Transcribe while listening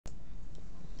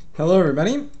Hello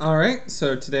everybody. Alright,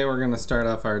 so today we're going to start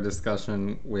off our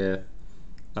discussion with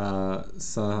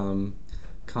some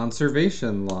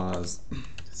conservation laws.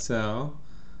 So,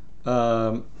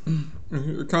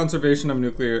 conservation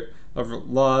of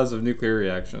laws of nuclear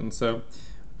reaction. So,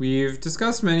 we've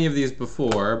discussed many of these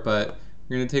before, but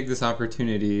we're going to take this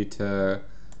opportunity to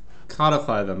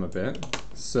codify them a bit.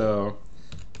 So,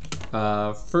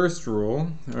 first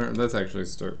rule, or let's actually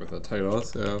start with the title.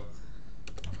 So,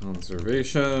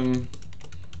 conservation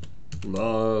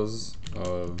laws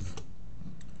of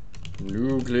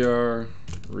nuclear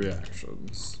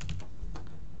reactions.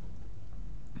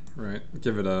 Right,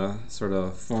 give it a sort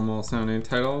of formal sounding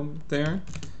title there.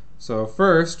 So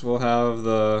first we'll have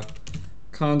the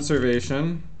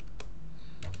conservation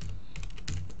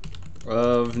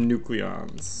of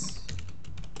nucleons.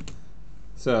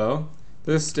 So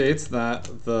this states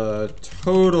that the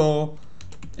total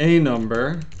A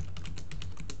number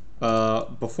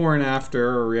before and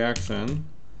after a reaction,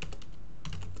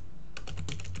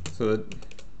 so that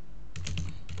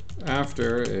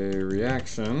after a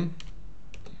reaction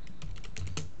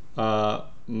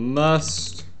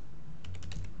must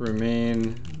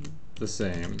remain the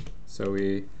same. So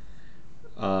we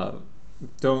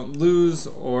don't lose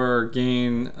or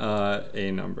gain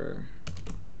a number.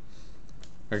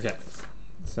 Okay,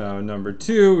 so number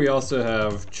two, we also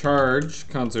have charge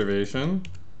conservation.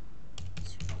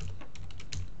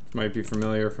 Might be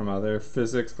familiar from other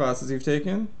physics classes you've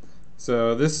taken.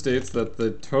 So this states that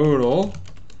the total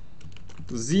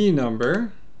Z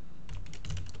number,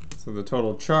 so the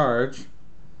total charge,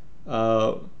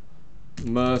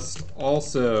 must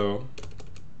also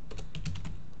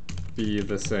be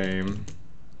the same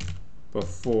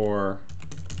before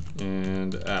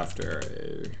and after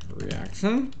a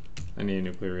reaction, any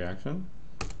nuclear reaction.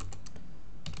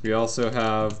 We also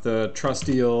have the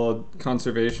trusty old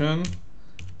conservation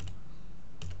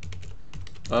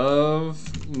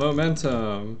of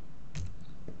momentum.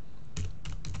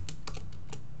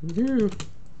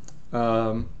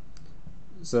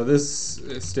 So this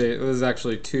is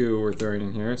actually two we're throwing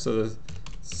in here. So this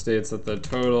states that the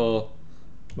total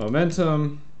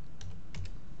momentum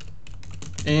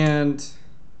and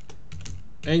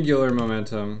angular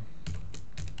momentum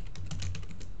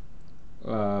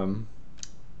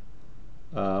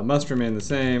must remain the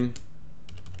same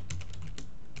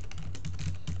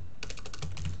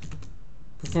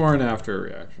before and after a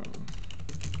reaction.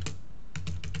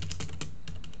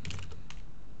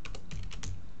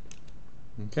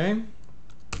 Okay,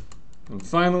 and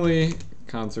finally,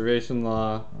 conservation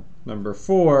law number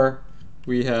 4,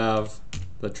 we have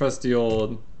the trusty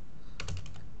old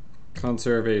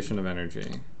conservation of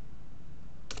energy.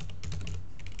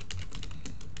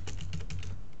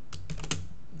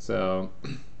 So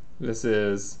this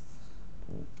is,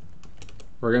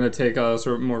 we're going to take a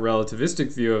sort of more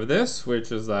relativistic view of this,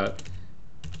 which is that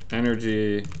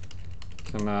energy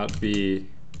cannot be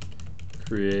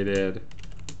created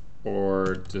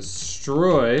or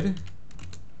destroyed,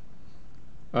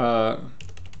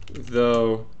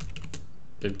 though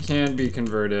it can be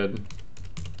converted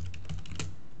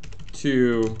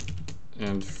to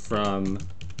and from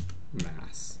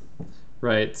mass.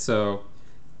 Right, so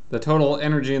the total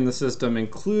energy in the system,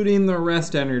 including the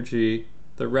rest energy,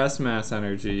 the rest mass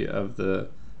energy of a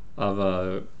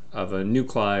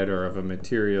nuclide or of a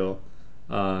material,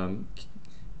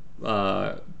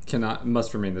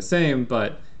 must remain the same,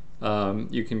 but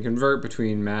you can convert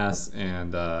between mass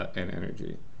and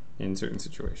energy in certain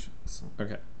situations.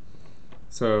 Okay,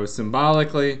 so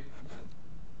symbolically,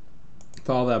 with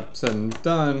all that said and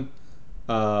done,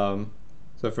 so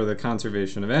for the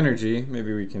conservation of energy,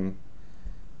 maybe we can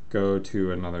go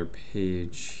to another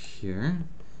page here.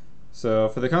 So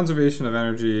for the conservation of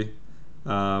energy,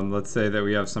 let's say that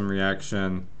we have some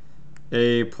reaction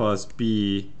A plus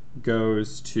B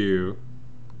goes to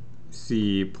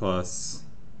C plus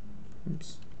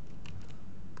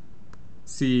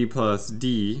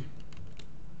D,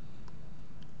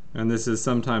 and this is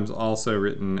sometimes also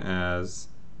written as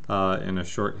in a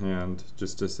shorthand,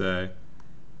 just to say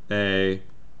A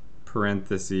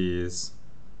parentheses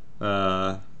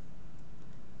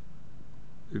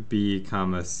B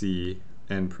comma C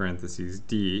and parentheses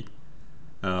D.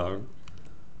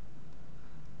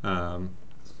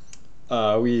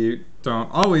 We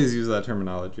don't always use that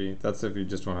terminology. That's if you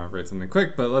just want to write something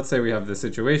quick, but let's say we have this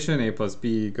situation, A plus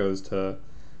B goes to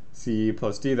C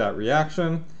plus D, that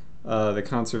reaction. The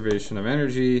conservation of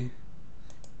energy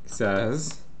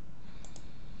says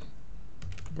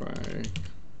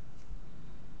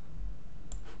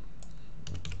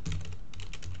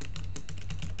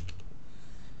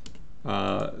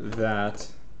that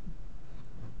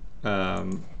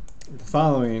the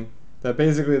following, that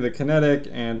basically the kinetic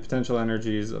and potential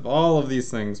energies of all of these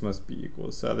things must be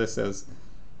equal. So this is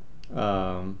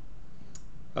well,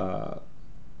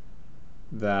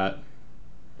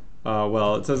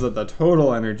 it says that the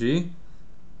total energy,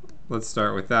 let's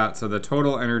start with that. So the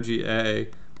total energy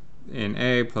in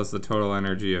A plus the total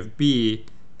energy of B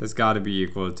has got to be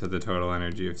equal to the total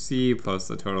energy of C plus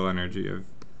the total energy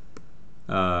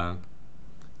of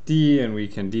D, and we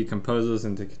can decompose those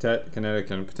into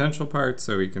kinetic and potential parts.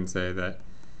 So we can say that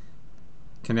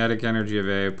kinetic energy of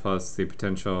A plus the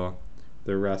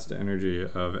rest energy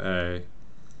of A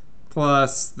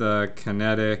plus the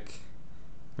kinetic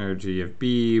energy of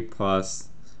B plus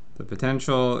the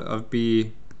potential of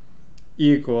B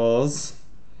equals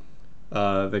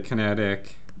the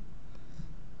kinetic,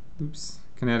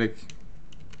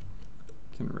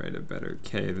 can write a better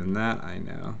K than that, I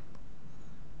know.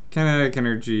 Kinetic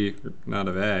energy, not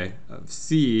of A, of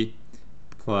C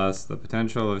plus the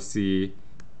potential of C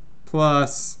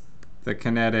plus the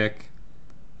kinetic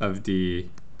of D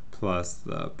plus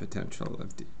the potential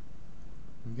of D.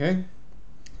 Okay?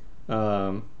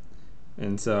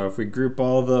 And so if we group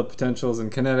all the potentials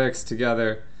and kinetics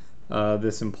together,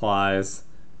 this implies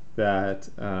that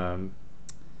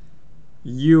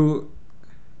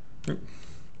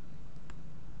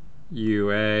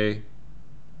UA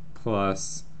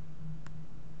plus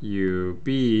UB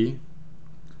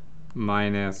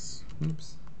minus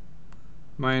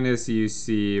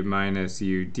UC minus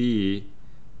UD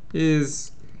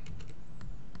is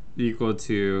equal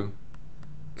to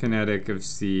kinetic of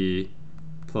C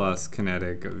plus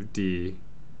kinetic of D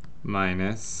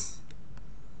minus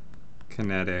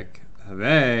kinetic of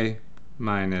A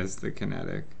minus the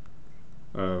kinetic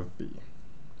of B.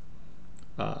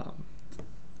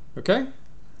 Okay?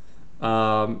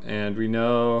 And we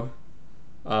know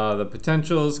the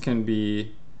potentials can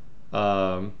be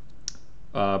broken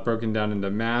down into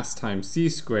mass times c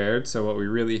squared. So what we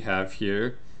really have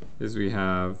here is we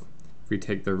have, if we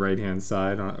take the right-hand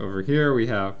side over here, we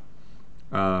have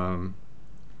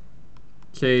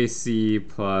Kc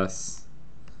plus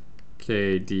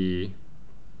Kd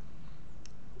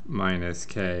minus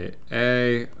Ka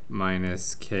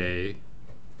minus Kb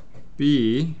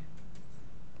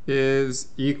is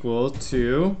equal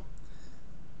to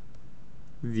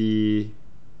the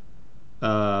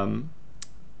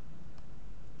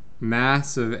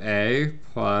mass of A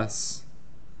plus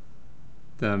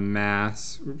the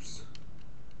mass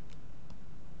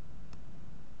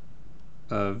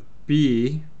of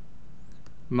B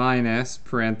minus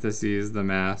parentheses the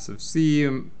mass of C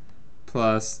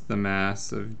plus the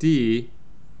mass of D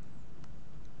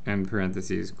and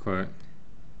parentheses quote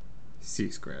C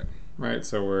squared, right?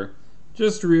 So we're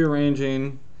just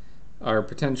rearranging our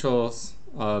potentials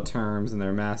terms and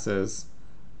their masses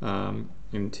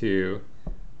into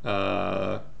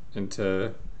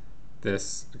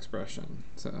this expression.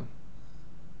 So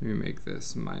let me make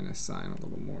this minus sign a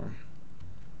little more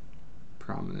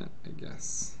prominent, I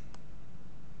guess.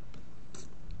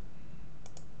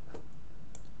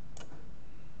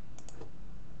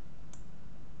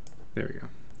 There we go.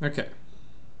 Okay.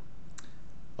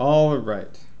 All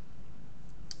right.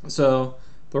 So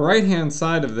the right-hand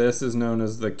side of this is known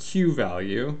as the Q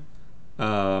value.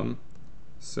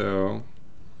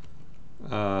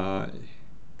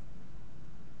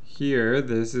 Here,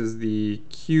 this is the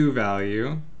Q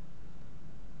value.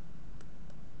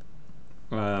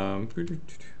 I'll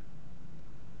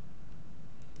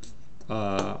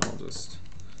just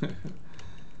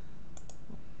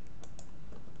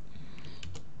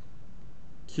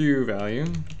Q value.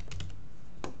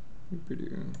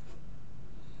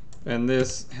 And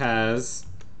this has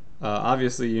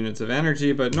obviously units of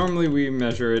energy, but normally we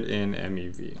measure it in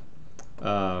MeV.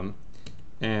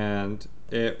 And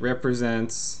it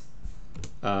represents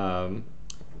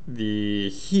the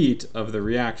heat of the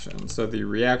reaction. So the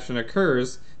reaction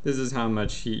occurs, this is how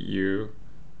much heat you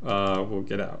will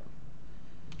get out.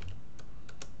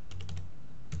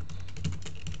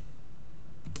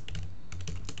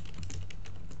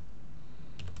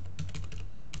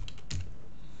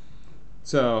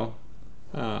 So,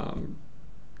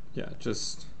 yeah,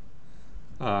 just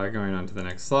going on to the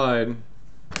next slide,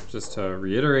 just to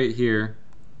reiterate here.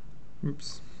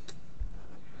 Oops.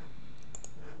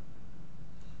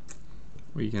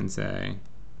 We can say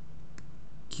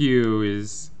Q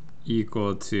is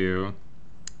equal to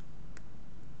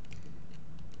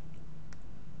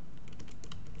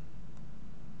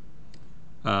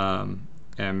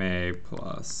MA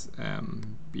plus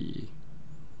MB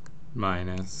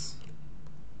minus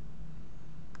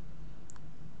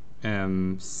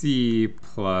MC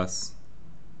plus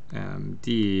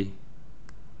md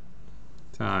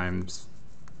times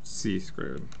c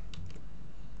squared.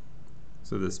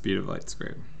 So the speed of light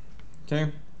squared.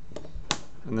 Okay?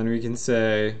 And then we can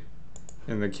say,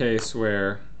 in the case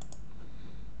where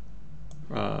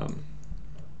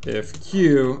if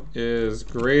Q is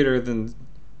greater than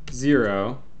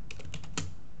 0,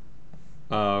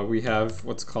 we have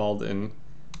what's called an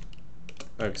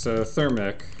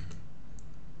exothermic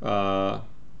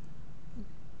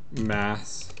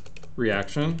mass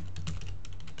reaction.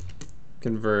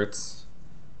 Converts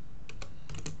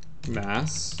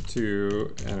mass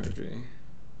to energy.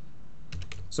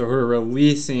 So we're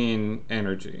releasing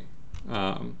energy.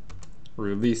 We're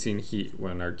releasing heat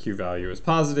when our Q value is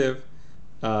positive.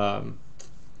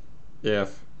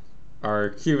 If our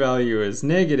Q value is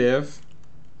negative,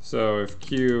 so if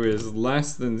Q is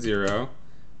less than 0,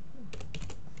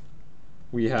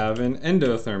 we have an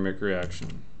endothermic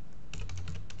reaction.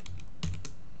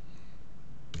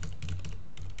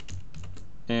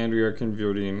 And we are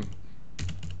converting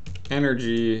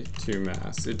energy to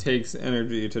mass. It takes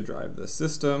energy to drive the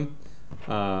system.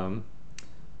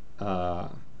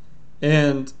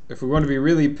 And if we want to be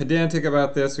really pedantic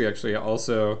about this, we actually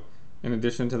also, in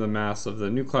addition to the mass of the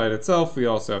nuclide itself, we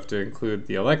also have to include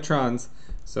the electrons.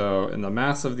 So in the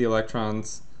mass of the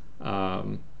electrons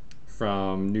from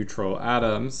neutral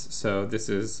atoms, so this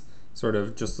is sort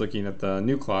of just looking at the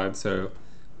nuclide. So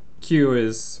Q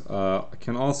is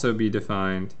can also be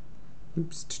defined.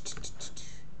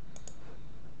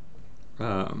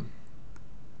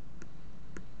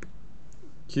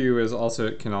 Q is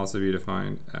also can also be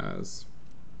defined as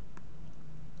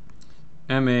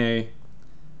Ma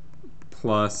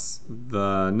plus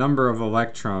the number of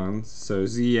electrons, so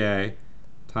Za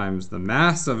times the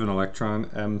mass of an electron,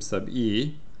 M sub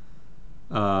E,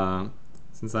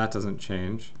 since that doesn't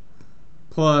change,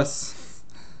 plus,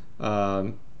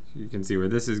 you can see where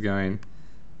this is going,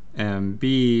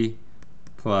 Mb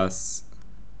plus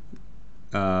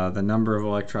the number of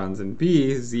electrons in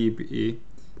B, Zb,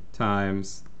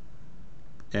 times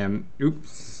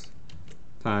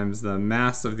times the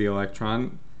mass of the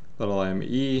electron, little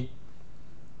me,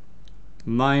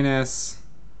 minus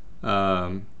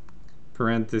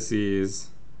parentheses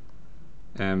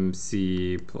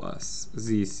mc plus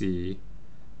zc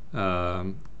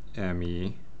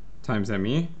me times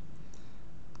me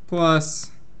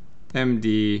plus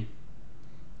md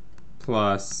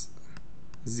plus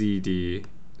zd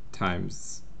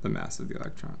times the mass of the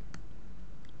electron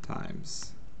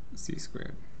times c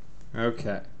squared.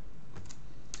 Okay.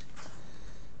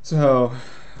 So,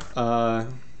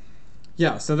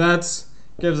 yeah, so that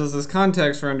gives us this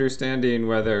context for understanding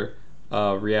whether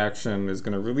a reaction is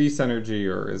going to release energy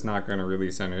or is not going to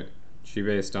release energy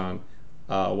based on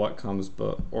what comes,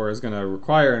 or is going to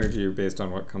require energy based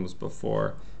on what comes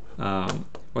before,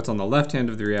 what's on the left hand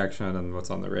of the reaction and what's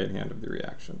on the right hand of the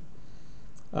reaction.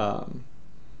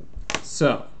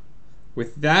 So,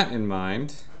 with that in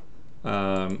mind,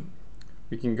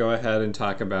 we can go ahead and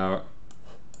talk about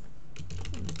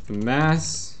the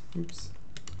mass,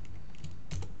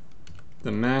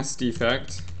 the mass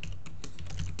defect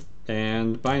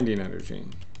and binding energy.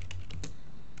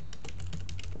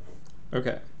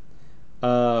 Okay.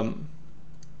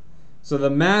 So the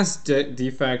mass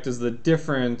defect is the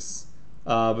difference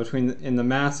between in the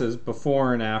masses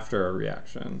before and after a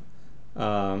reaction.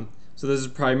 So this is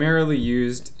primarily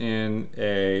used in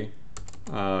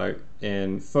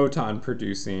in photon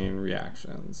producing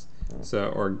reactions, so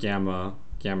or gamma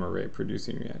ray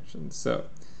producing reactions. So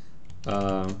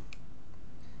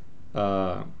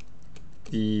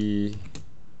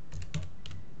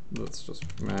let's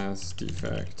just mass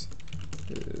defect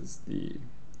is the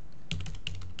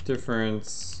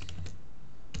difference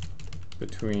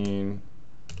between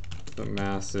the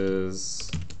masses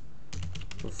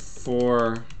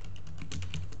before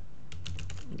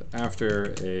and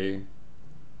after a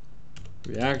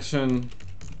reaction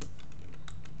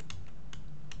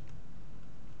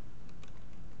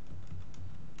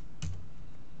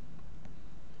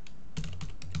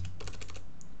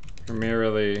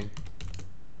primarily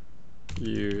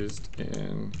used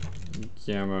in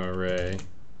gamma ray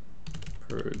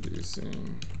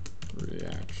producing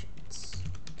reactions.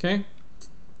 Okay.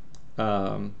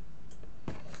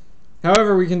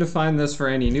 However, we can define this for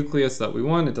any nucleus that we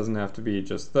want. It doesn't have to be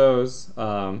just those,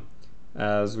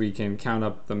 as we can count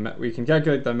up we can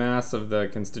calculate the mass of the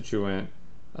constituent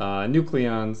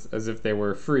nucleons as if they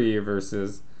were free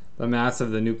versus the mass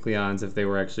of the nucleons if they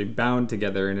were actually bound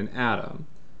together in an atom.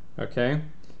 Okay,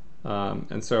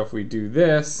 and so if we do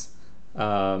this,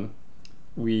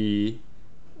 we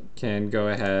can go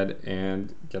ahead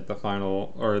and get the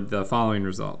final or the following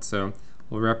result. So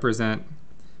we'll represent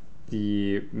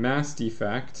the mass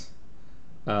defect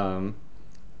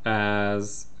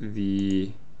as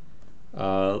the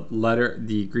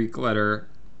the Greek letter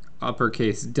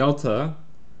uppercase delta.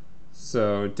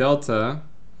 So delta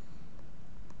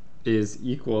is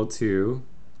equal to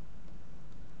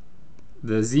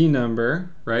the z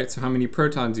number, right? So how many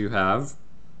protons you have,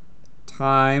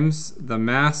 times the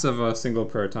mass of a single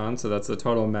proton, so that's the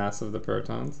total mass of the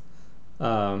protons,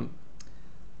 of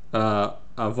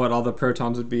what all the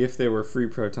protons would be if they were free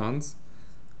protons,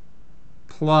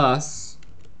 plus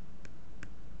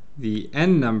the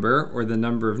n number, or the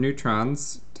number of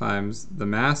neutrons, times the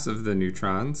mass of the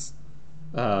neutrons,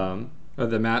 or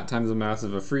times the mass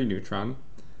of a free neutron,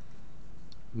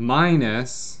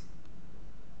 minus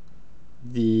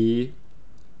the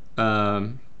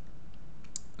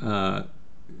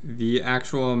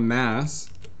actual mass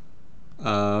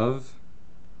of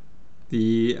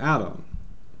the atom,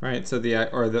 right? So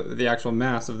the actual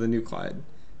mass of the nuclide,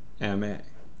 Ma.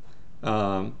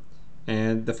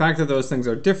 And the fact that those things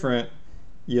are different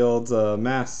yields a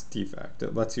mass defect.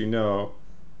 It lets you know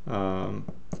how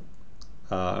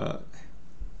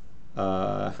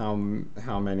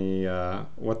many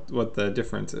what the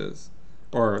difference is,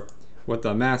 or what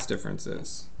the mass difference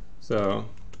is. So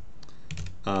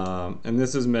and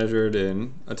this is measured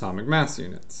in atomic mass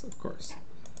units, of course.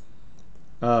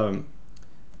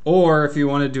 Or if you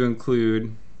wanted to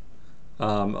include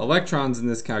electrons in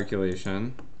this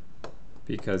calculation,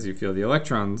 because you feel the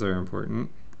electrons are important,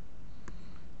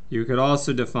 you could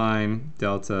also define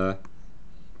delta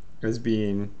as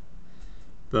being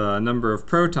the number of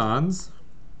protons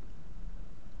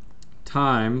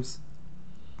times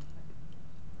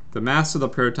the mass of the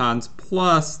protons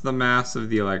plus the mass of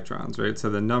the electrons, right? So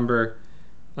the number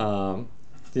of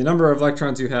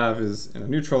electrons you have is in a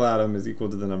neutral atom is equal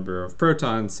to the number of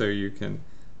protons, so you can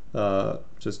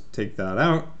just take that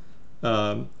out.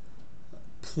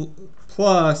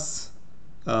 Plus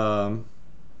the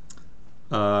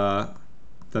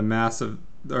mass of,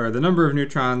 or the number of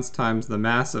neutrons times the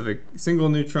mass of a single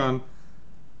neutron,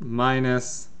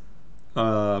 minus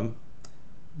the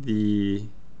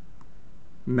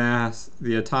mass,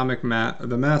 the atomic mass,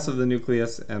 the mass of the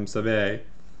nucleus m sub a,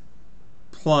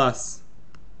 plus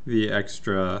the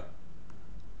extra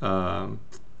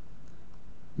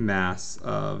mass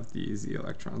of the z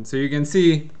electrons. So you can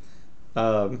see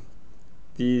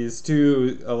these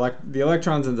two, the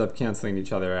electrons end up canceling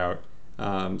each other out,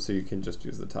 so you can just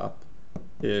use the top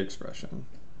expression.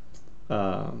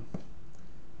 And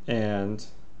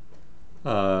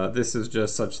this is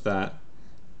just such that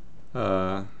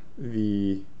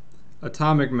the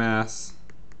atomic mass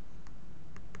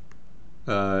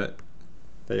that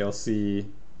you'll see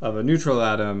of a neutral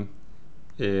atom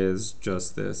is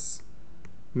just this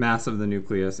mass of the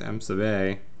nucleus m sub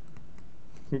a,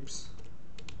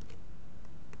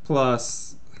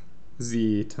 plus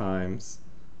z times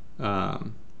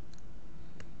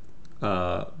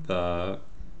the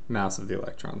mass of the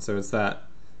electron. So it's that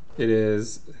it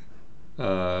is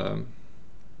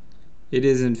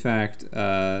in fact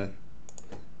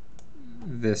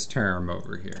this term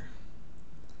over here.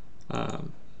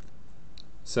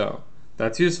 So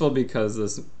that's useful because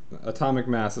this atomic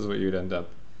mass is what you'd end up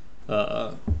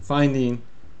finding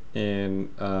in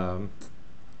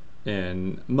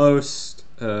most,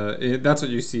 that's what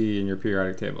you see in your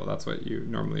periodic table. That's what you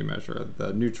normally measure,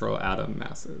 the neutral atom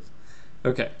masses.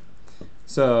 Okay,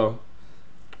 so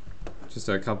just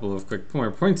a couple of quick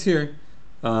points here.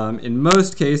 In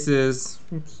most cases,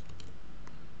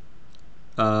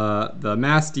 the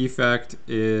mass defect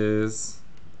is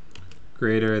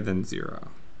greater than 0.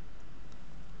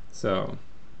 So,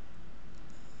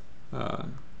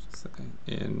 just say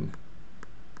in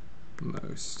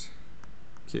most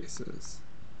cases.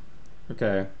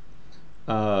 Okay.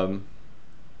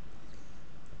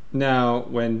 Now,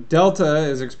 when delta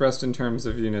is expressed in terms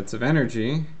of units of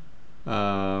energy,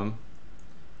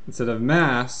 instead of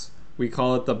mass, we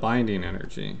call it the binding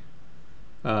energy.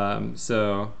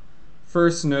 So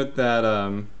first note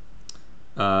that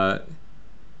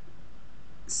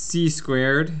c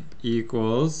squared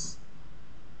equals,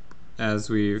 as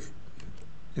we've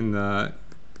from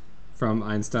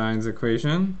Einstein's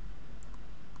equation,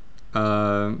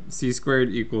 c squared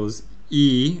equals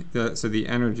E, so the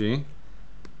energy,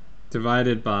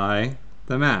 divided by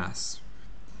the mass.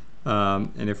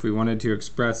 And if we wanted to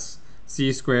express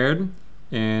c squared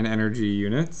in energy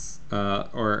units,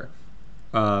 or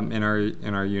in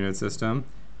our unit system,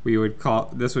 we would call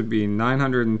this would be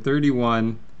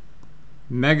 931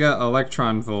 mega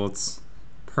electron volts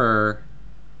per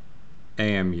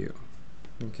AMU.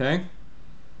 Okay?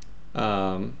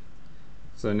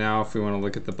 So now if we want to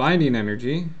look at the binding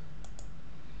energy,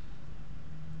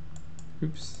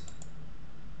 oops.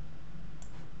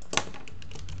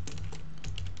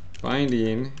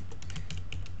 Binding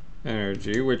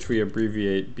energy, which we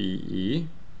abbreviate BE,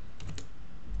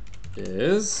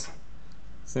 is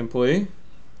simply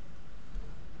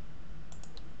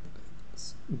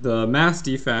the mass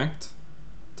defect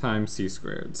times c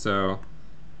squared. So,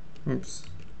 oops,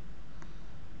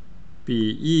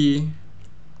 BE,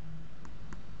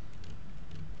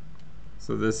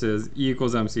 so this is E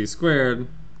equals mc squared,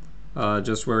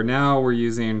 just where now we're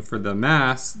using for the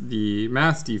mass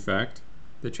defect,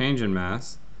 the change in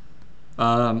mass,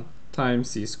 times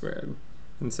c squared.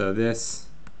 And so this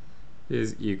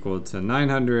is equal to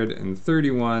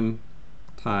 931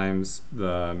 times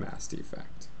the mass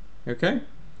defect. Okay?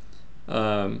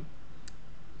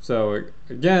 So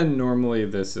again, normally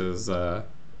this is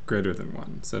greater than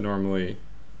 1. So normally,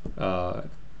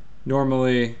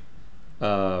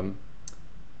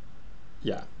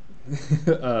 yeah.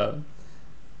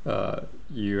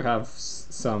 You have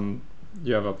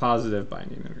a positive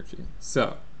binding energy.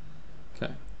 So,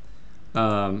 okay.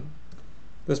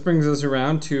 This brings us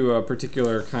around to a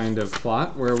particular kind of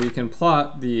plot where we can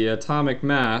plot the atomic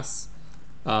mass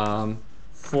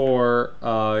or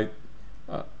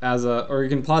you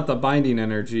can plot the binding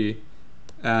energy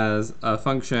as a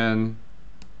function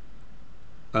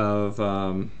of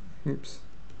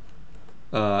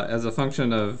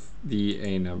the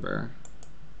A number.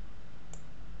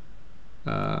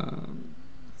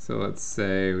 So let's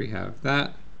say we have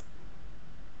that.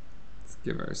 Let's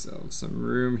give ourselves some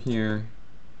room here.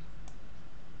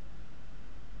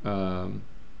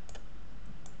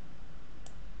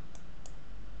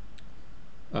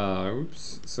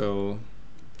 Oops. So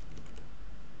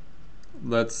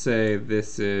let's say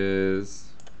this is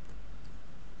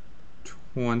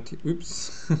 20.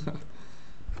 Oops. I'll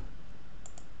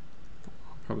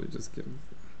probably just give.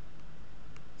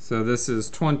 So this is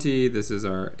 20. This is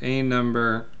our A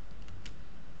number.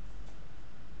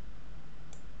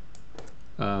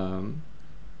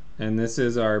 And this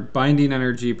is our binding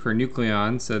energy per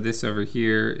nucleon. So this over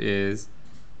here is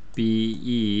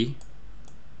BE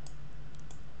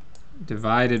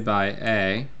divided by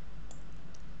A.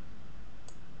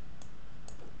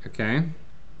 Okay?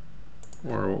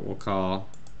 Or what we'll call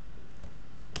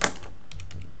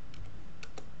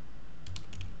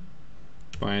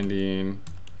binding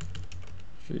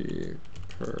G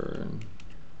per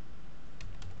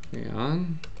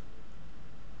nucleon.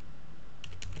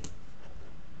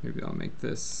 Maybe I'll make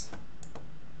this,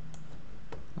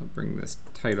 I'll bring this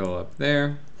title up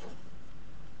there.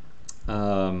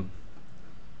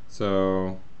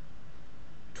 So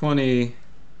 20,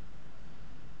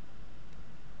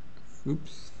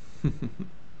 oops. If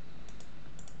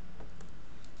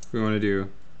we want to do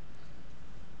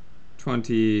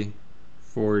 20,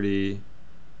 40,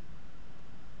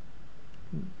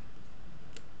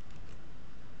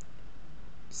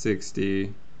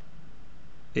 60,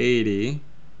 80.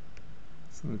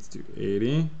 So let's do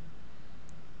 80,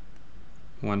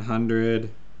 100,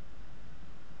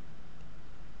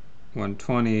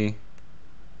 120,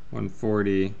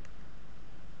 140,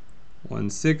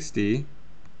 160,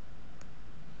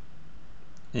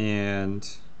 and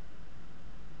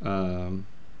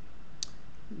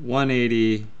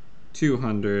 180,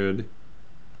 200,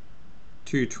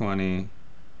 220,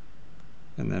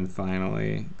 and then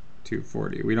finally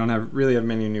 240. We don't really have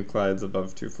many nuclides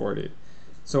above 240.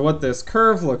 So what this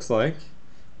curve looks like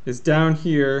is down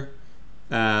here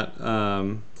at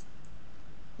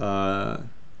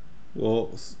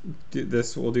we'll do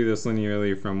this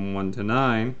linearly from 1 to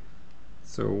 9.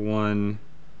 So 1,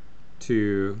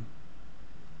 2,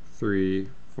 3,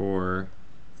 4,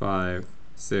 5,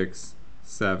 6,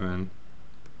 7,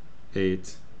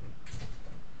 8,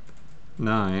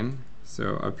 9.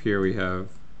 So up here we have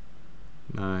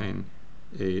 9,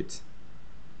 8,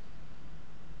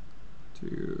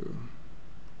 2,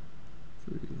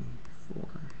 3, 4,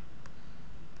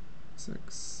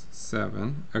 6,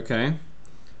 7. Okay.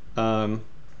 Down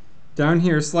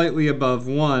here, slightly above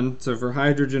 1, so for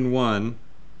hydrogen 1,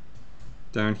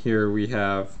 down here we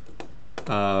have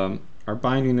our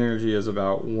binding energy is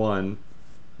about 1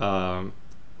 MeV,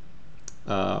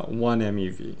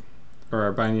 or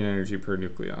our binding energy per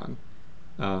nucleon.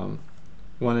 1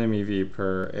 MeV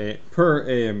per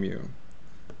AMU.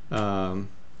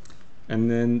 And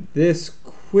then this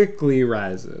quickly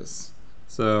rises.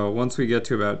 So once we get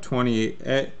to about 20,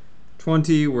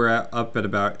 we're up at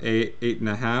about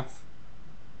 8.5.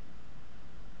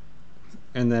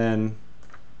 And then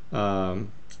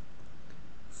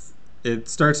it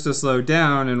starts to slow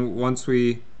down, and once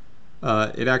we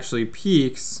it actually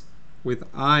peaks with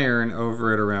iron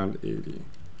over at around 80.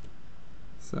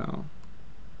 So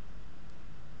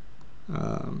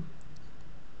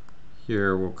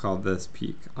here we'll call this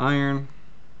peak iron.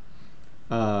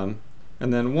 And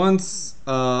then once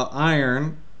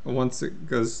once it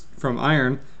goes from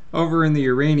iron over in the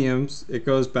uraniums, it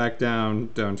goes back down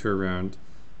to around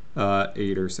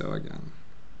 8 or so again.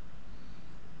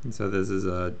 And so this is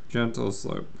a gentle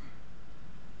slope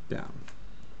down.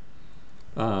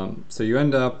 So you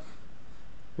end up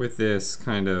with this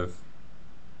kind of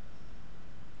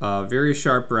very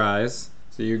sharp rise.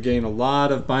 So you gain a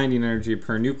lot of binding energy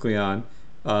per nucleon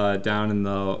down in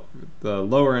the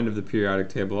lower end of the periodic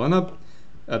table, and up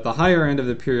at the higher end of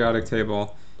the periodic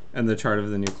table and the chart of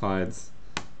the nuclides.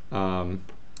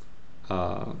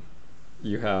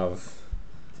 You have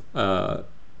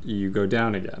you go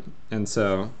down again, and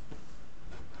so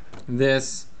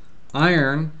this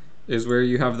iron is where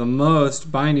you have the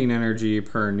most binding energy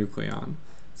per nucleon.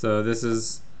 So this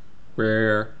is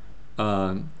where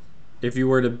if you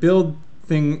were to build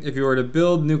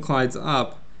nuclides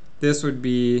up, this would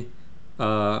be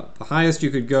the highest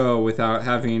you could go without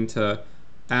having to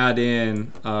add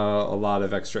in a lot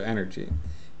of extra energy.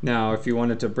 Now, if you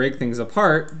wanted to break things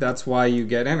apart, that's why you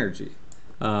get energy.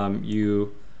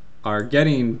 You are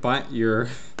getting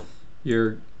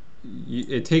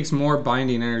it takes more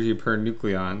binding energy per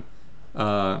nucleon,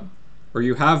 or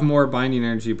you have more binding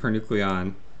energy per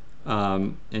nucleon,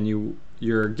 and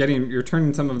you're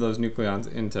turning some of those nucleons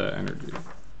into energy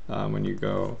when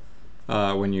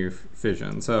you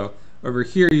fission. So over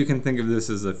here you can think of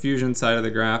this as the fusion side of the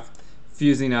graph,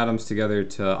 fusing atoms together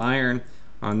to iron.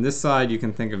 On this side you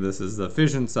can think of this as the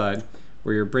fission side,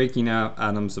 where you're breaking out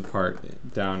atoms apart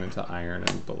down into iron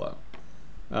and below,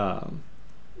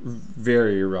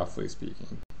 very roughly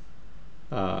speaking.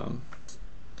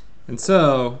 And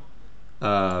so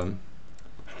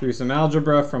through some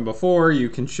algebra from before, you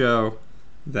can show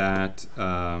that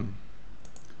our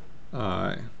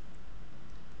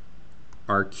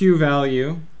Q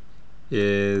value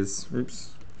is,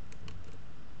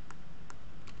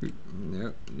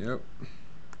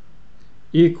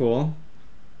 equal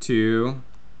to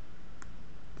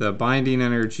the binding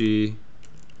energy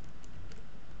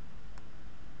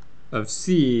of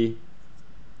C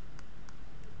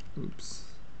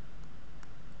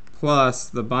plus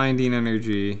the binding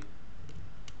energy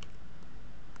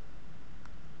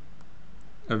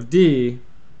of D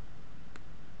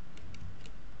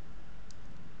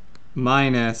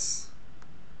minus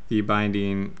the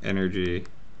binding energy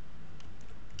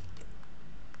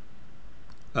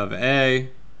of A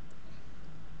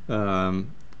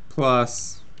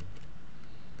plus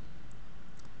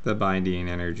the binding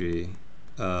energy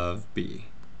of B.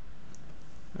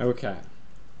 Okay.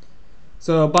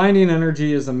 So binding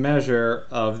energy is a measure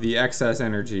of the excess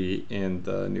energy in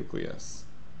the nucleus.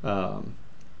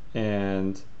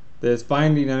 And this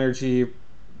binding energy per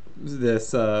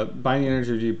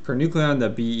nucleon, the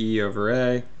BE over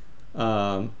A,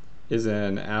 is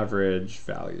an average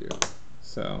value.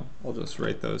 So I'll just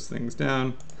write those things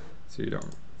down so you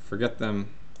don't forget them.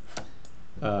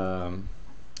 So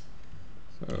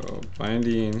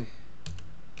binding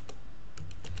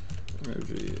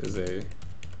energy is a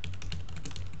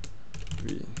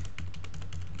V.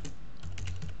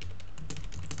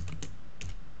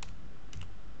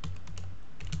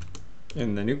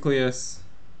 In the nucleus,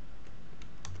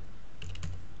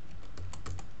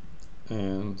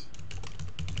 and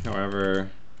however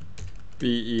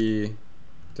BE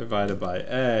divided by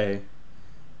A,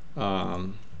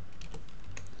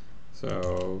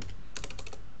 so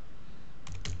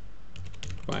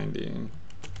binding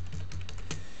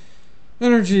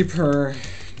energy per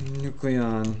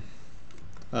nucleon,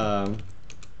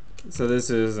 so this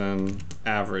is an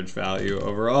average value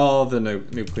over all the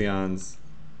nucleons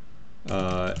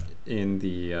in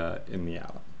the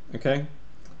atom. Okay.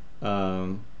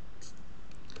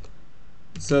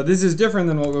 So this is different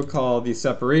than what we'll call the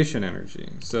separation energy.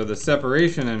 So the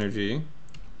separation energy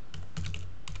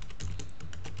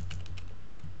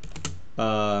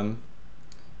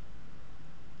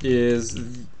is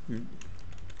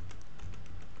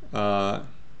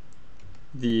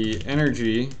the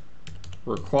energy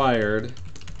required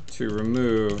to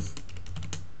remove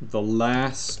the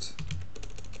last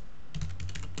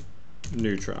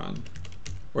neutron,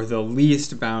 or the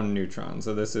least bound neutron.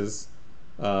 So this is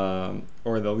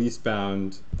or the least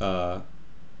bound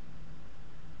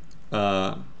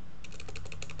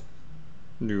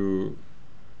nucleon.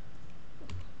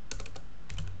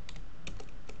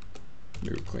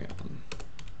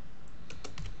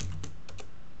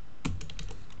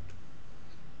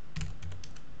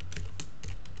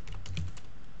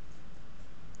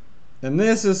 And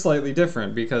this is slightly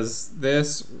different because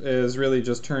this is really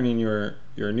just turning your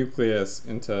nucleus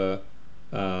into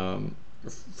from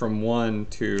one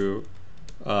nucleon,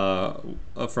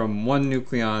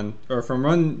 or from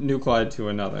one nuclide to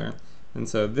another. And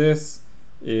so this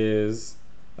is,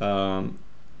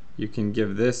 you can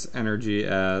give this energy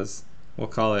as, we'll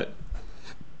call it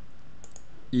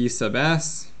E sub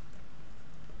s.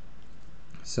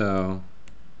 So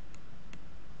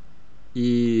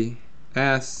E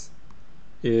s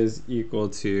is equal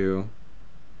to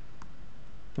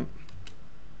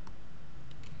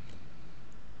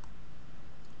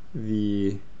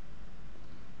the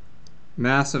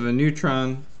mass of a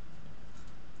neutron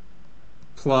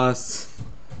plus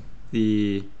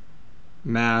the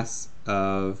mass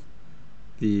of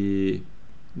the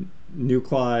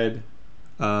nuclide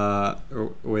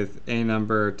with a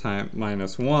number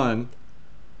minus 1.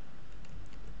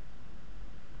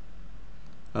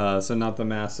 So not the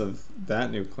mass of that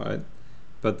nuclide,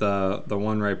 but the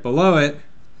one right below it,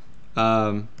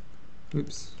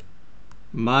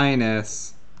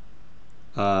 minus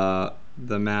the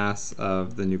mass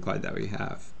of the nuclide that we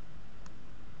have,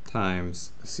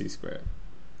 times c squared,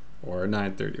 or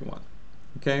 931.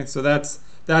 Okay, so that's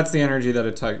the energy that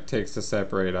it takes to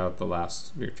separate out the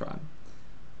last neutron.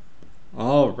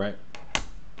 All right.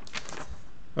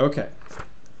 Okay.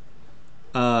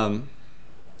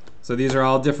 So these are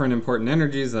all different important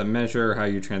energies that measure how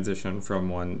you transition from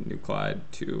one nuclide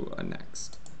to the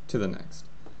next.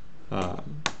 Now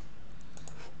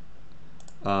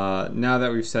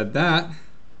that we've said that,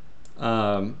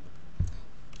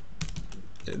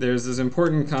 there's this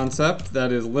important concept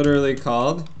that is literally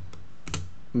called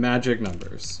magic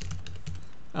numbers.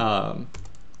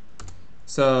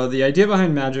 So the idea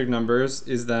behind magic numbers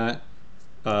is that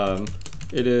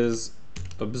it is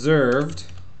observed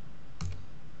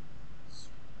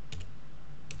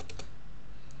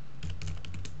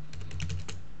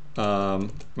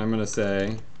I'm going to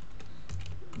say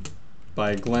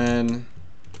by Glenn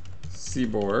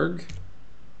Seaborg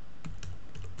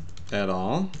et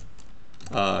al.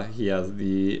 He has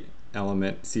the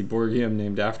element Seaborgium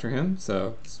named after him,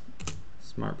 so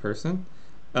smart person.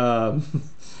 So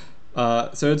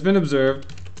it's been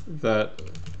observed that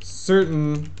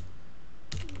certain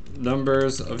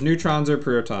numbers of neutrons or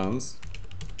protons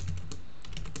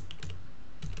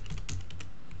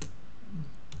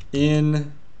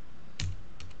in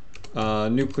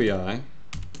nuclei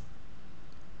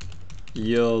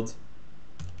yield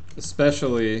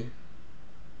especially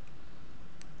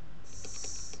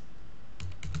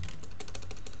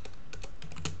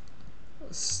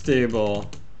stable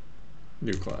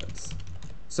nuclides.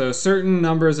 So certain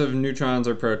numbers of neutrons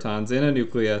or protons in a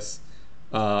nucleus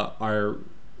are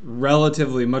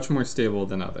relatively much more stable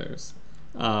than others.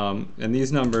 And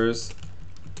these numbers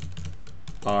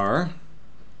are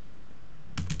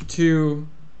 2,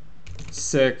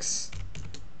 6,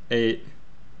 8,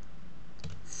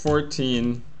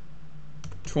 14,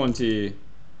 20,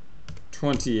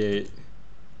 28,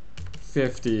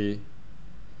 50,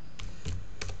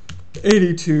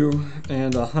 82,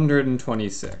 and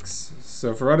 126.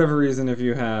 So for whatever reason, if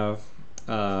you have,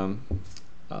 for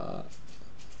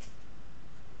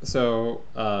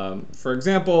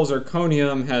example,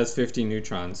 zirconium has 50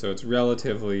 neutrons, so it's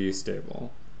relatively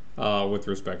stable with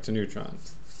respect to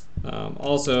neutrons.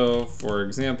 Also, for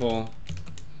example,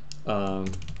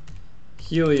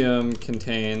 helium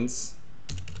contains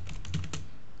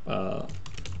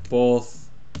both,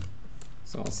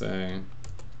 so I'll say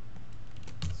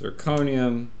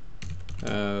zirconium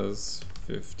has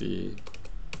 50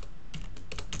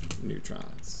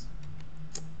 neutrons.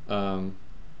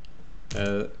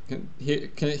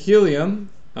 Helium,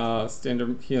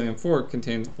 standard helium-4,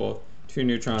 contains both 2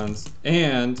 neutrons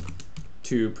and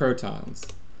 2 protons.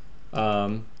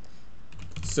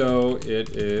 So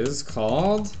it is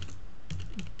called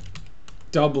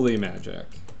doubly magic.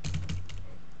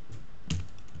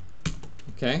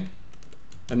 Okay?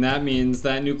 And that means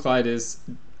that nuclide is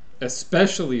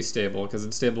especially stable because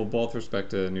it's stable both with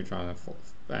respect to neutron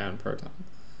and proton.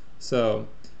 So,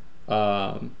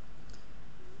 so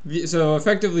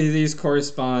effectively these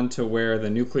correspond to where the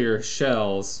nuclear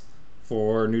shells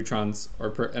for neutrons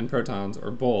and protons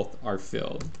or both are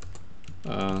filled.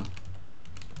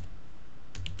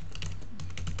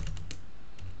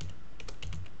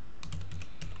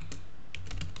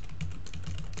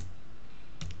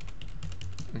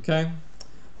 Okay,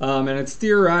 and it's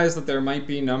theorized that there might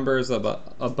be numbers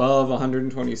above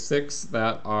 126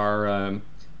 that are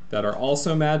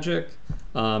also magic,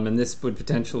 and this would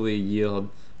potentially yield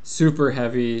super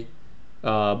heavy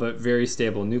but very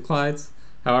stable nuclides.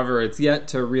 However, it's yet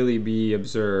to really be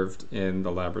observed in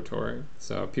the laboratory.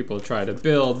 So people try to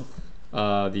build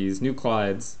these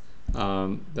nuclides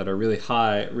that are really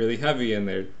high, really heavy,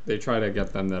 and they try to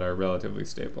get them that are relatively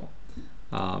stable.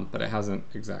 But it hasn't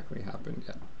exactly happened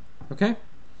yet. Okay?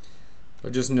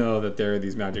 But just know that there are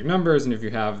these magic numbers, and if you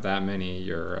have that many,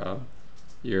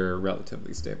 you're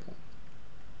relatively stable.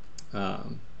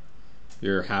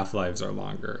 Your half-lives are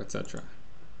longer, etc.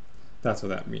 That's what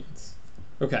that means.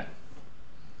 Okay.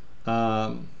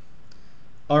 All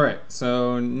right,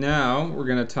 so now we're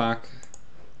going to talk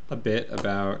a bit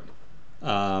about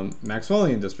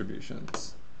Maxwellian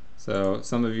distributions. So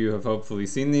some of you have hopefully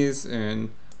seen these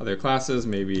in other classes,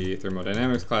 maybe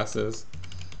thermodynamics classes.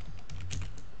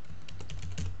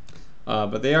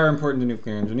 But they are important to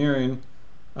nuclear engineering.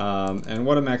 And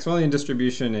what a Maxwellian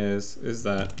distribution is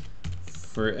that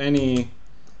for any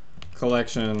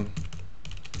collection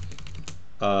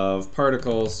of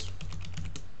particles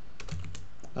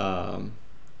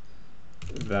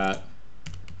that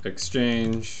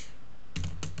exchange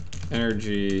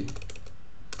energy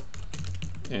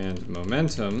and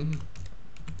momentum,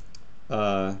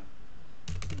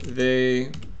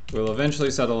 they will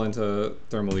eventually settle into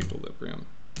thermal equilibrium.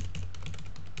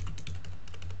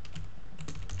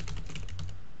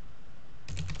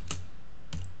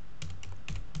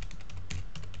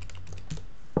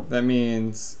 That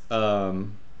means,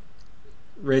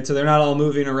 right, so they're not all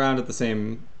moving around at the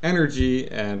same energy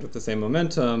and with the same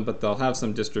momentum, but they'll have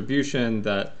some distribution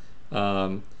that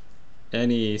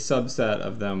any subset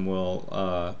of them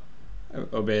will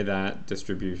obey that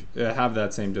distribution, have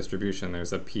that same distribution.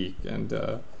 There's a peak and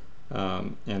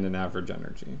an average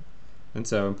energy. And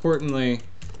so importantly,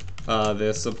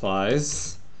 this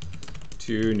applies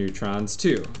to neutrons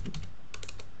too.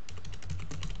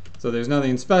 So there's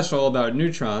nothing special about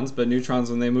neutrons, but neutrons,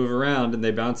 when they move around and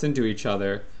they bounce into each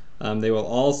other, they will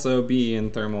also be in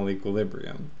thermal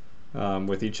equilibrium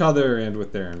with each other and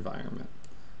with their environment.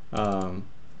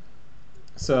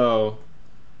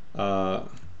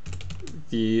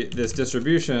 This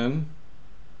distribution,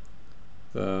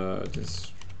 the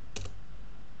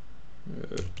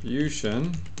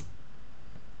distribution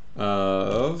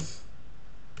of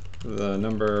the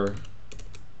number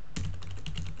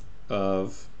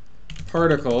of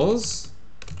particles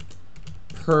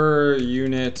per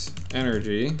unit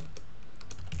energy.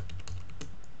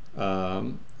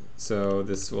 So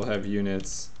this will have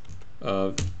units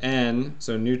of n,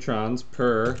 so neutrons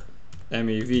per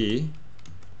MeV,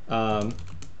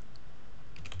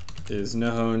 is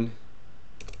known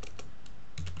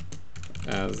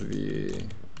as the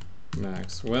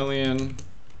Maxwellian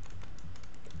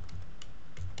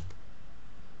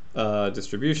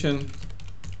distribution.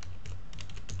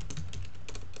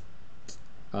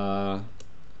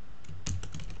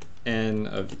 N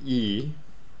of E,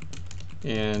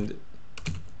 and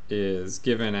is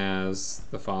given as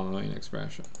the following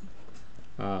expression.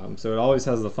 So it always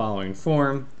has the following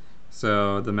form.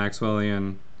 So the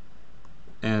Maxwellian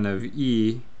N of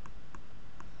E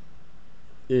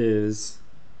is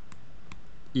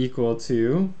equal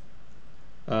to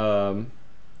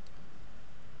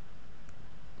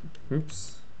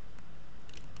oops,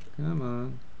 come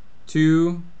on,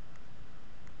 2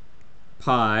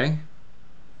 pi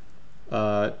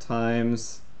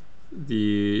times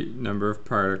the number of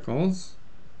particles,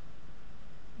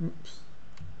 oops,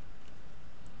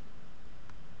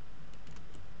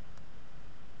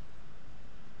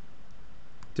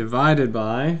 divided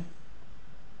by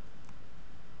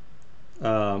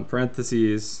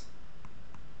parentheses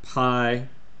pi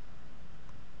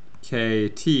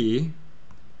kt,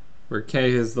 where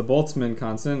k is the Boltzmann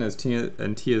constant as t,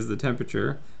 and t is the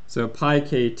temperature. So pi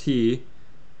kt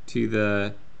to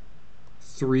the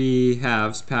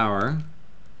 3/2 power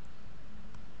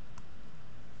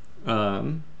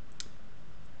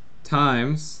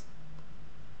times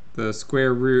the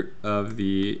square root of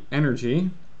the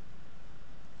energy,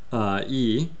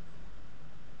 E,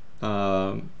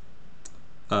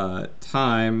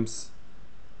 times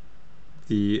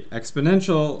the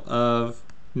exponential of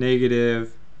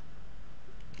negative,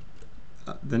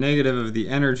 the negative of the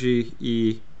energy,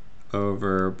 E,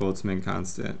 over Boltzmann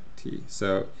constant, T.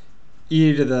 So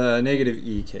e to the negative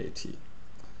EKT.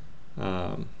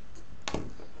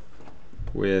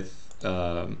 With,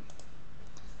 we'll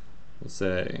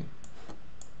say,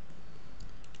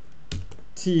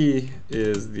 T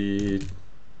is the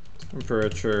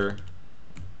temperature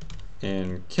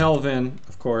in Kelvin,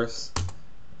 of course,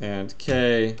 and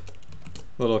K,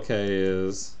 little k,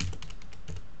 is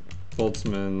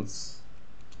Boltzmann's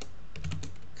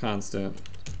constant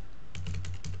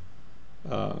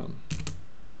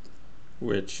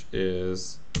which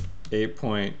is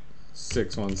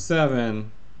 8.617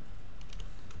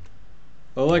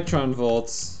 electron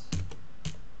volts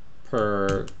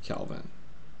per Kelvin.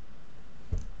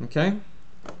 Okay?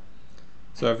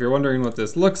 So if you're wondering what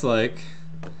this looks like,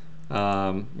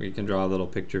 we can draw a little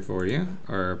picture for you,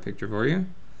 or a picture for you.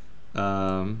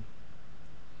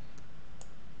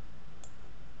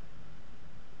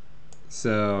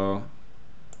 So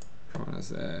I want to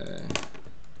say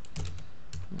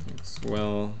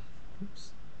Maxwellian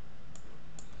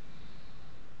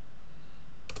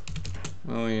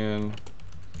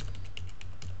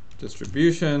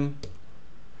distribution.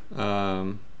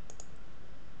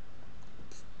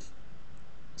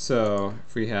 So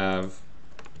if we have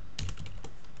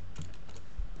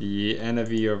the N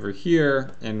of E over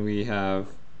here, and we have,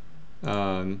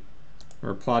 we're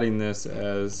plotting this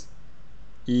as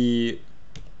E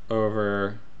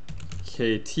over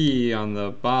KT on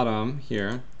the bottom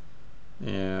here,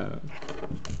 and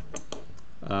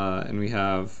we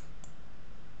have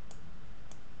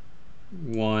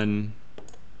one,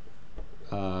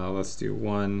 let's do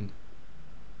one,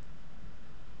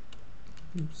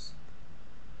 oops,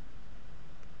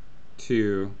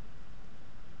 2,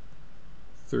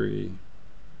 3,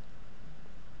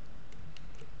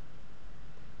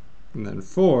 and then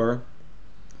 4.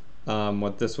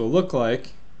 What this will look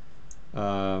like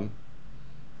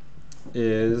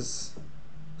is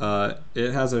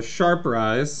it has a sharp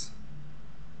rise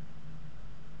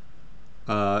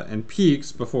and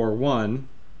peaks before 1,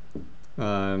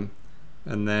 and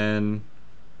then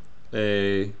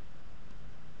a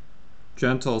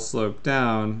gentle slope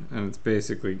down, and it's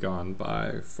basically gone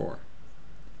by 4.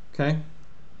 Okay?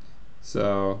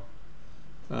 So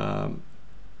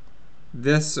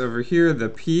this over here, the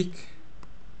peak,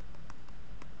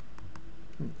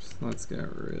 oops, let's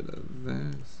get rid of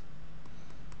this.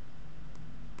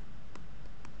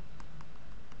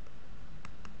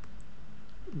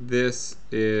 This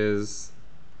is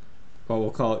what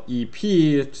we'll call EP,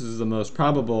 which is the most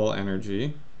probable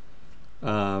energy.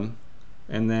 And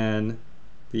then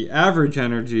the average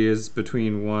energy is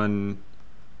between 1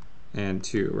 and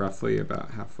 2, roughly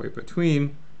about halfway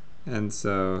between. And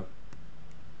so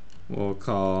we'll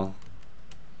call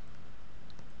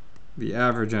the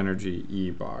average energy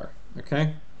E bar.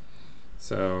 Okay?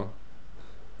 So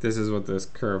this is what this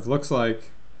curve looks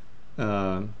like.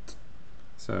 So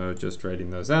just writing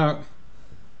those out.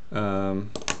 The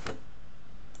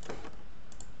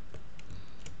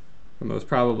most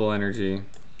probable energy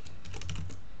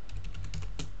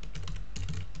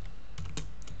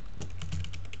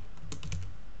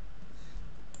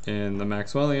in the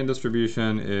Maxwellian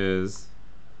distribution is,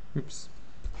 oops,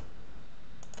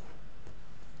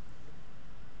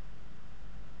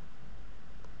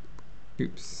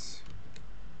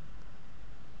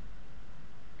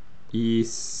 E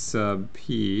sub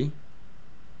P,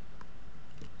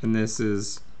 and this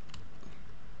is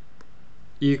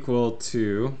equal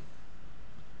to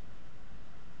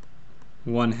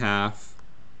 1/2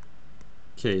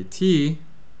 KT,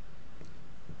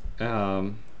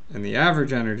 and the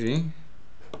average energy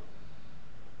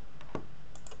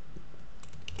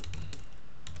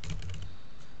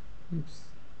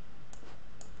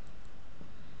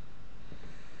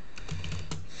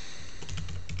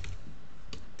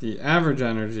the average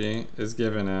energy is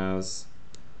given as,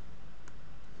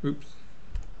 oops,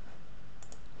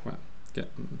 well,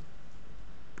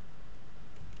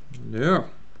 no.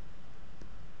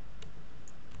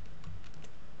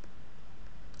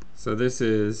 So this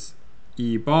is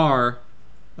E bar,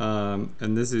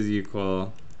 and this is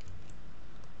equal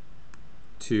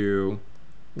to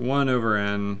 1 over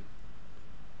n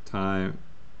time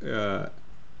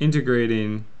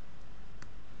integrating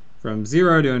from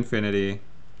 0 to infinity.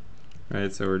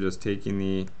 Right, so we're just taking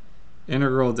the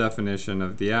integral definition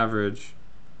of the average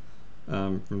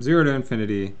from 0 to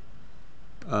infinity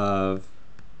of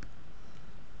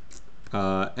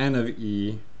n of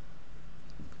E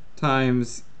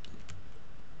times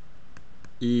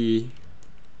E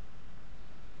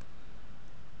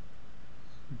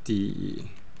dE.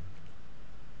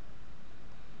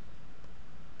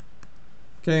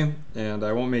 Okay, and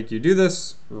I won't make you do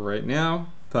this right now,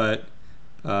 but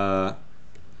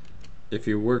if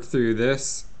you work through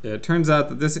this, it turns out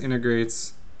that this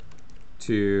integrates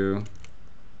to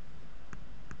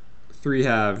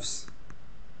 3/2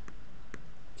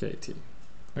 KT.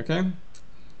 Okay?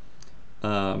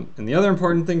 And the other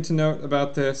important thing to note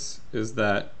about this is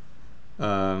that,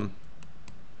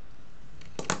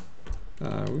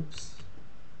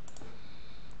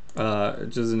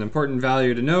 which is an important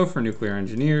value to know for nuclear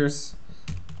engineers,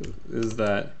 is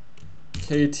that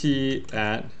KT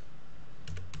at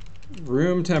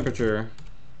room temperature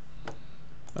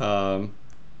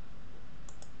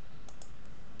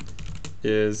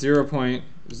is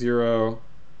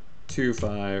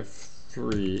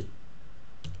 0.0253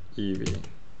 eV.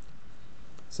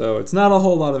 So it's not a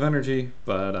whole lot of energy,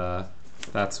 but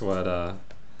that's what it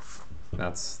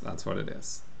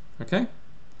is. Okay.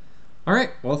 All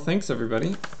right. Well, thanks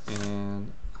everybody,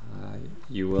 and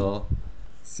you will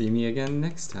see me again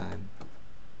next time.